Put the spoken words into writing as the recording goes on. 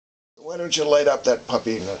Why don't you light up that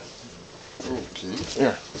puppy? Okay.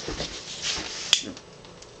 Here.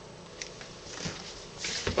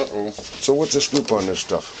 Uh-oh. So what's the scoop on this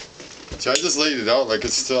stuff? See, I just laid it out like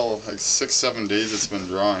it's still like 6-7 days it's been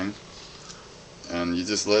drying. And you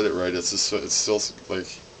just let it right. It's still like...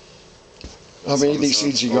 How many of these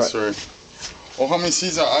seeds you got? Sorry. Oh, how many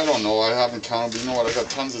seeds? I don't know. I haven't counted. But you know what? I got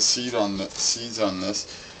tons of seeds on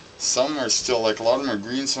this. Some are still, like, a lot of them are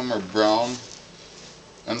green, some are brown.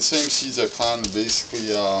 And the same seeds I planted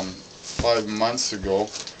basically 5 months ago.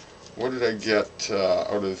 What did I get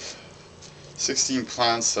out of 16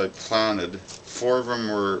 plants I planted? 4 of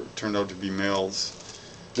them turned out to be males.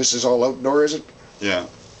 This is all outdoor, is it? Yeah.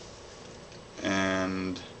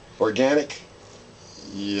 And organic?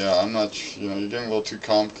 Yeah, I'm not, you're getting a little too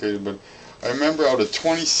complicated, but I remember out of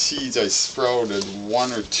 20 seeds I sprouted,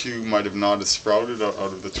 1 or 2 might have not have sprouted out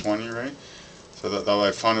of the 20, right? So that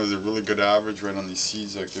I found it was a really good average right on these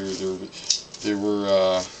seeds. Like they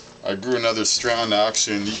were I grew another strand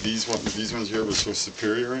actually, and these ones here were so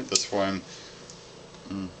superior, right? That's why I'm.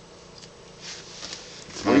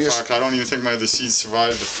 Matter of fact, I don't even think my other seeds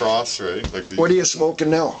survived the frost, right? Like what are you smoking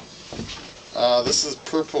now? This is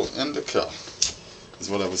purple indica, is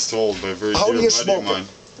what I was told by a very dear buddy of mine.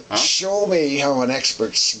 Huh? Show me how an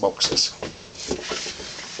expert smokes this.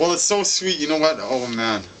 Well, it's so sweet. You know what? Oh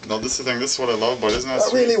man, no, this is the thing. This is what I love about it. Isn't that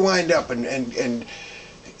sweet? Really wind up and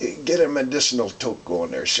get a medicinal toke going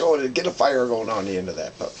there. Show it. Get a fire going on the end of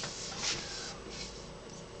that pup.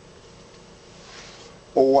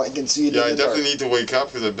 Oh, I can see it. Yeah, I definitely need to wake up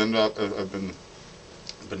because I've been up. I've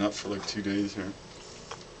been up for like 2 days here.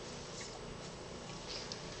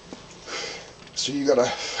 So you got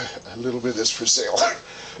a little bit of this for sale.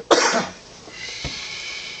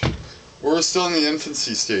 We're still in the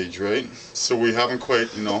infancy stage, right? So we haven't quite,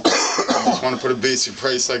 I just want to put a basic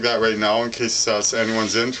price like that right now in case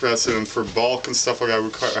anyone's interested. And for bulk and stuff like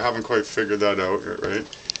that, I haven't quite figured that out yet, right?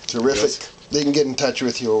 Terrific. Yes. They can get in touch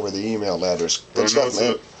with you over the email address. Good stuff,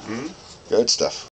 man. Good stuff.